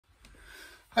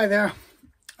Hi there.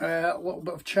 A little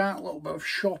bit of chat, a little bit of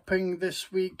shopping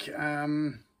this week.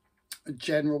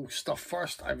 General stuff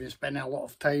first. I've been spending a lot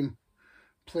of time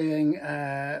playing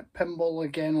pinball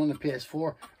again on the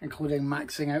PS4, including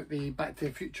maxing out the Back to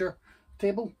the Future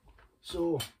table.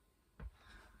 So,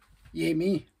 yay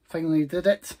me, finally did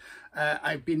it.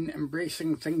 I've been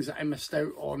embracing things that I missed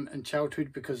out on in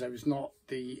childhood because I was not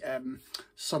the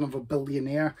son of a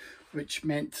billionaire, which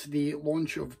meant the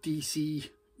launch of DC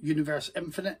Universe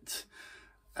Infinite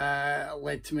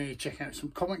led to me checking out some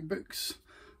comic books,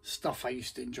 stuff I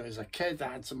used to enjoy as a kid.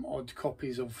 I had some odd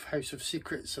copies of House of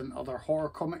Secrets and other horror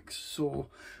comics,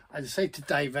 so I decided to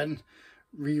dive in,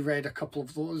 reread a couple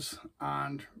of those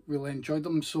and really enjoyed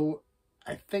them. So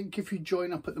I think if you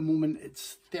join up at the moment,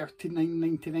 it's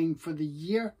 $39.99 for the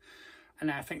year, and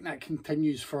I think that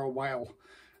continues for a while.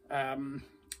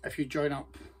 If you join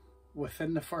up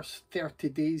within the first 30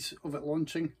 days of it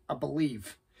launching, I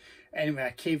believe. Anyway,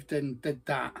 I caved in, did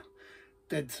that,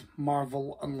 did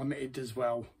Marvel Unlimited as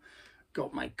well,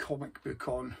 got my comic book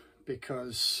on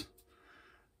because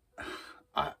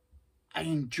I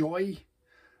enjoy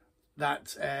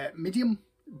that medium,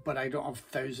 but I don't have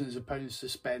thousands of pounds to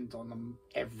spend on them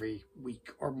every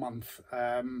week or month.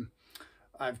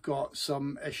 I've got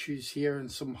some issues here and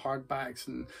some hardbacks,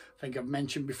 and I think I've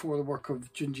mentioned before the work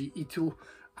of Junji Ito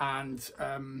and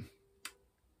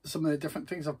some of the different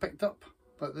things I've picked up.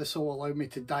 But this will allow me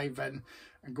to dive in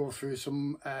and go through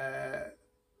some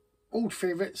old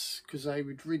favourites, because I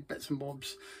would read bits and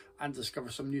bobs and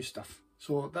discover some new stuff.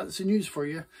 So that's the news for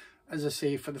you. As I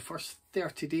say, for the first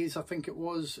 30 days, I think it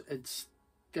was, it's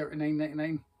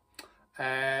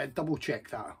 $39.99. Double check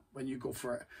that when you go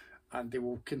for it, and they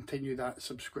will continue that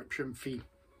subscription fee.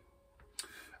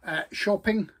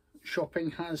 Shopping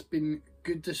has been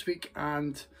good this week,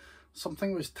 and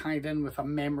something was tied in with a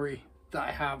memory that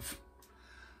I have.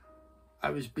 I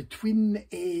was between the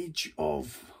age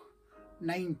of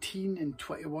 19 and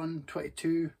 21,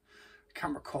 22, I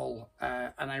can't recall,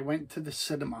 and I went to the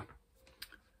cinema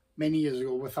many years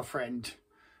ago with a friend,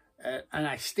 and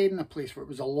I stayed in a place where it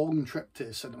was a long trip to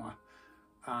the cinema,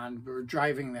 and we were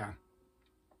driving there,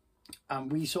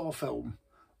 and we saw a film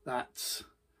that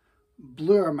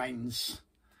blew our minds,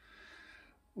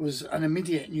 was an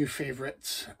immediate new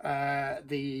favourite.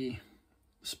 The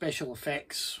special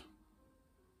effects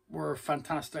were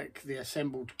fantastic, the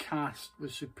assembled cast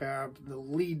was superb, the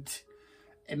lead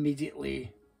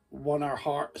immediately won our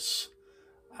hearts,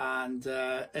 and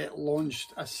it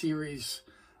launched a series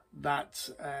that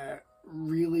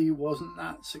really wasn't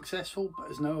that successful, but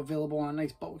is now available on a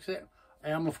nice box set.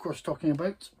 I am of course talking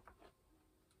about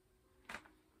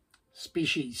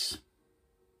Species.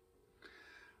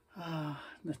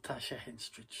 Natasha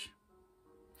Henstridge.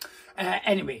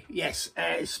 Anyway, yes,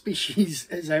 Species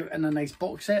is out in a nice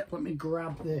box set. Let me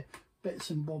grab the bits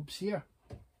and bobs here.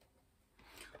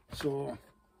 So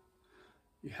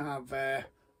you have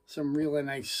some really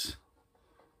nice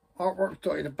artwork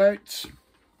dotted about.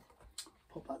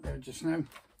 Pop that there just now.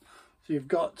 So you've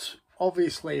got,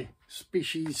 obviously,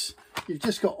 Species. You've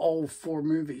just got all four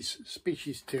movies,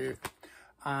 Species 2,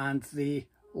 and the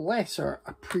lesser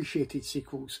appreciated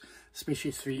sequels,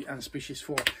 Species 3 and Species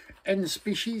 4. In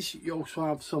Species, you also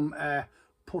have some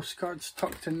postcards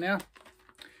tucked in there.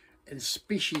 In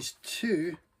Species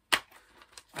 2,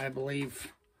 I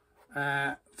believe,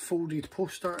 folded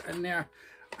poster in there,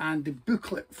 and the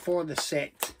booklet for the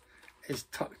set is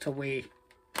tucked away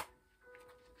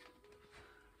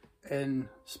in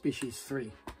Species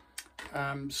 3.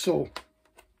 So,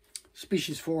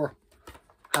 Species 4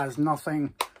 has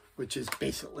nothing, which is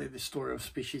basically the story of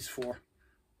Species 4.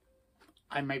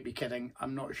 I might be kidding,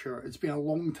 I'm not sure. It's been a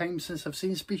long time since I've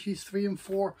seen Species 3 and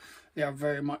 4. They are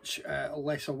very much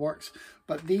lesser works,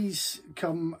 but these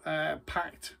come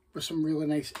packed with some really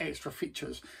nice extra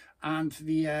features. And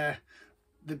the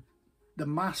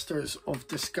masters of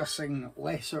discussing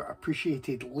lesser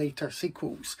appreciated later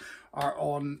sequels are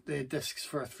on the discs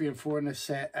for 3 and 4 in this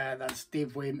set. That's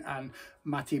Dave Wayne and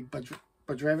Mati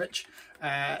Budrevich.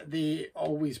 They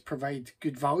always provide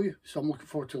good value, so I'm looking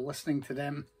forward to listening to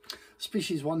them.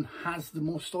 Species 1 has the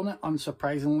most on it,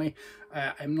 unsurprisingly.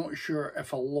 I'm not sure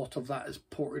if a lot of that is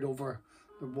ported over.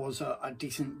 There was a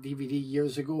decent DVD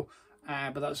years ago,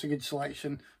 but that's a good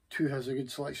selection. 2 has a good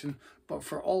selection. But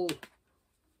for all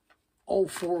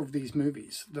four of these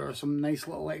movies, there are some nice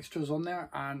little extras on there,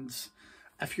 and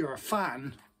if you're a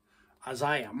fan, as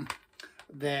I am,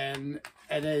 then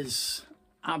it is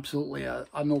absolutely a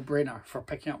no-brainer for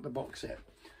picking up the box set.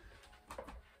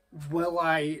 Will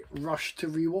I rush to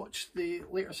rewatch the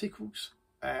later sequels?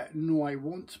 No, I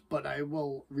won't, but I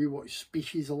will rewatch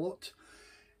Species a lot.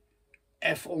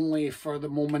 if only for the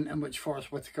moment in which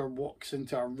Forrest Whitaker walks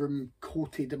into a room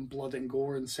coated in blood and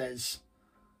gore and says,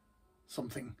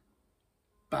 something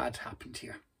bad happened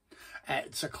here.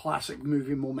 It's a classic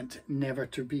movie moment, never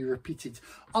to be repeated.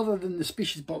 Other than the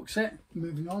Species box set,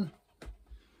 moving on.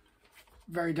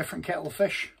 Very different kettle of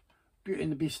fish, Beauty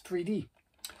and the Beast 3D.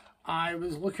 I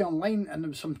was looking online and there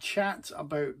was some chat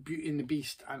about Beauty and the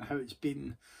Beast and how it's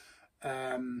been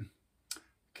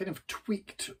kind of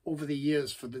tweaked over the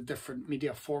years for the different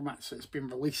media formats it's been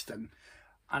released in.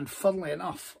 And funnily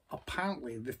enough,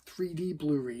 apparently the 3D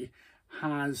Blu-ray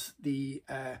has the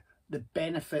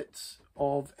benefits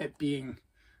of it being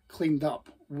cleaned up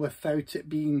without it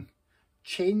being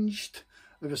changed.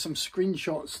 There were some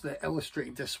screenshots that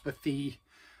illustrated this with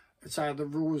it's either the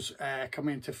rose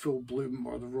coming into full bloom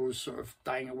or the rose sort of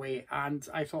dying away. And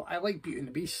I thought, I like Beauty and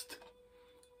the Beast.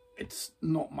 It's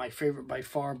not my favourite by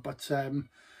far, but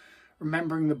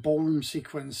remembering the ballroom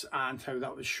sequence and how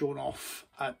that was shown off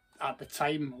at the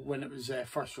time when it was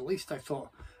first released, I thought,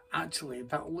 actually,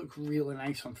 that would look really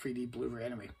nice on 3D Blu-ray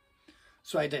anyway.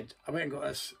 So I did. I went and got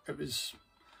this. It was,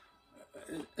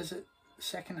 is it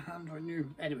second hand or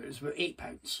new? Anyway, it was about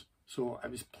 £8. So I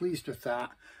was pleased with that.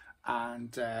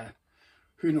 And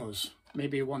who knows,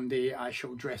 maybe one day I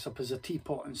shall dress up as a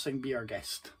teapot and sing Be Our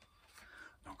Guest.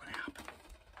 Not going to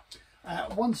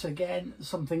happen. Once again,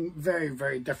 something very,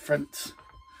 very different,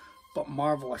 but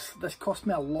marvellous. This cost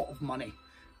me a lot of money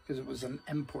because it was an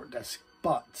import disc,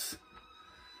 but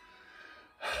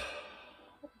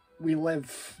we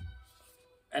live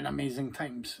in amazing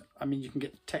times. I mean, you can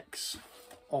get ticks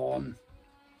on,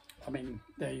 I mean,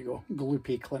 there you go,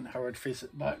 gloopy Clint Howard face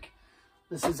it back.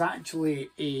 This is actually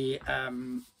a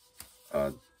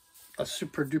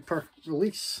super duper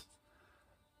release.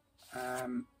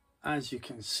 As you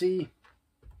can see,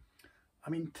 I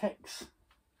mean, ticks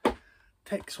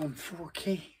on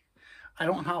 4K. I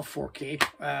don't have 4K.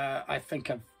 I think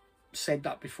I've said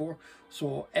that before.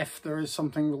 So if there is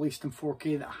something released in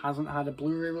 4K that hasn't had a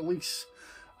Blu-ray release,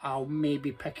 I'll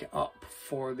maybe pick it up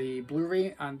for the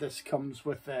Blu-ray. And this comes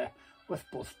with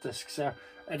both discs there.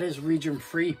 It is region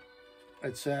free.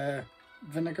 It's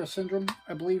Vinegar Syndrome,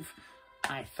 I believe.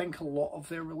 I think a lot of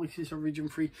their releases are region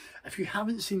free. If you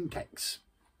haven't seen Ticks,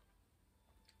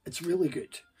 it's really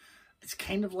good. It's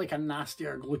kind of like a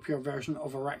nastier, gloopier version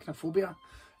of Arachnophobia.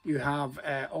 You have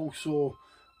also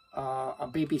a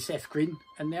baby Seth Green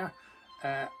in there.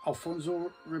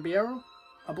 Alfonso Ribeiro,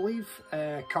 I believe.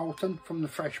 Carlton from The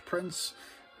Fresh Prince,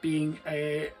 being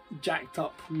a jacked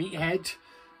up meathead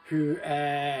who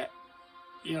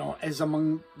you know, is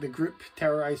among the group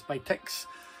terrorised by ticks.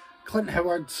 Clint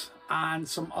Howard and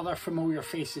some other familiar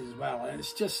faces as well. And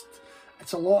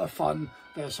it's a lot of fun.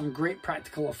 There's some great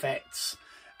practical effects.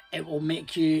 It will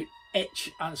make you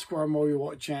itch and squirm while you're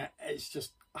watching it. It's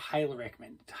just highly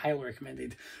recommended. Highly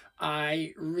recommended.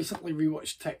 I recently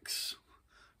rewatched Ticks.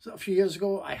 So a few years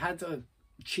ago, I had a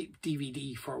cheap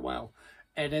DVD for a while.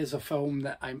 It is a film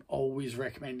that I'm always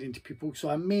recommending to people. So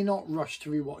I may not rush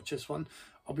to rewatch this one,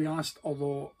 I'll be honest,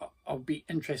 although I'll be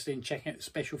interested in checking out the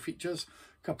special features,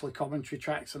 a couple of commentary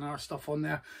tracks and our stuff on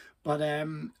there. But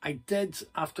I did,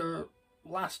 after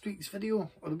last week's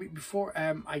video, or the week before,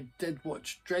 I did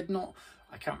watch Dreadnought.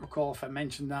 I can't recall if I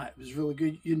mentioned that. It was really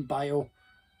good. Yun Bio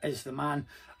is the man.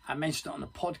 I mentioned it on the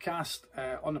podcast.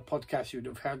 On the podcast, you would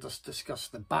have heard us discuss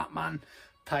the Batman.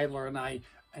 Tyler and I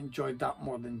enjoyed that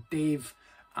more than Dave.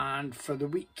 And for the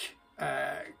week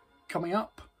coming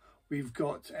up, we've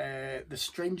got The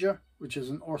Stranger, which is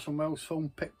an Orson Welles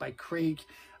film picked by Craig,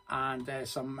 and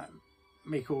some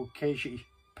Mako Keiji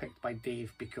picked by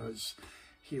Dave because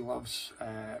he loves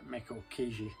Mako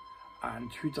Keiji,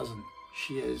 and who doesn't?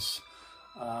 She is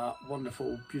a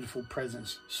wonderful, beautiful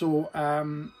presence. So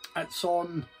it's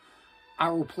on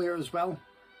Arrow Player as well.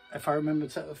 If I remember,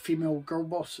 it's a Female Girl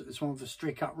Boss. It's one of the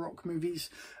Stray Cat Rock movies.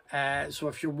 So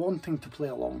if you're wanting to play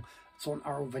along, it's on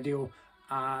Arrow Video,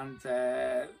 and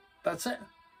that's it.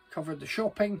 Covered the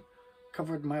shopping,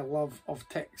 covered my love of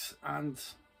Ticks and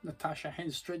Natasha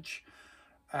Henstridge.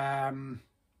 And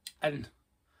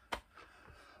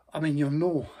I mean, you'll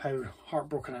know how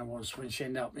heartbroken I was when she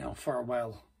ended up, you know, for a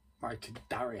while married to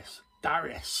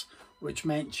Darius, which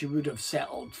meant she would have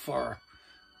settled for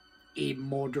a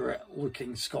moderate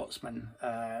looking Scotsman.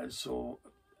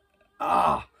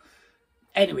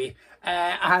 Anyway,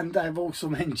 and I've also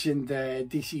mentioned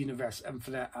DC Universe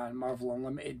Infinite and Marvel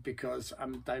Unlimited because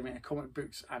I'm diving into comic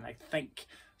books, and I think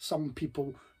some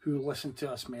people who listen to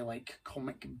us may like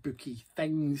comic booky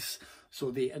things.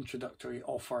 So the introductory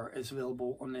offer is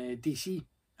available on the DC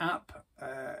app.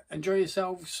 Enjoy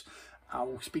yourselves.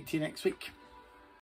 I'll speak to you next week.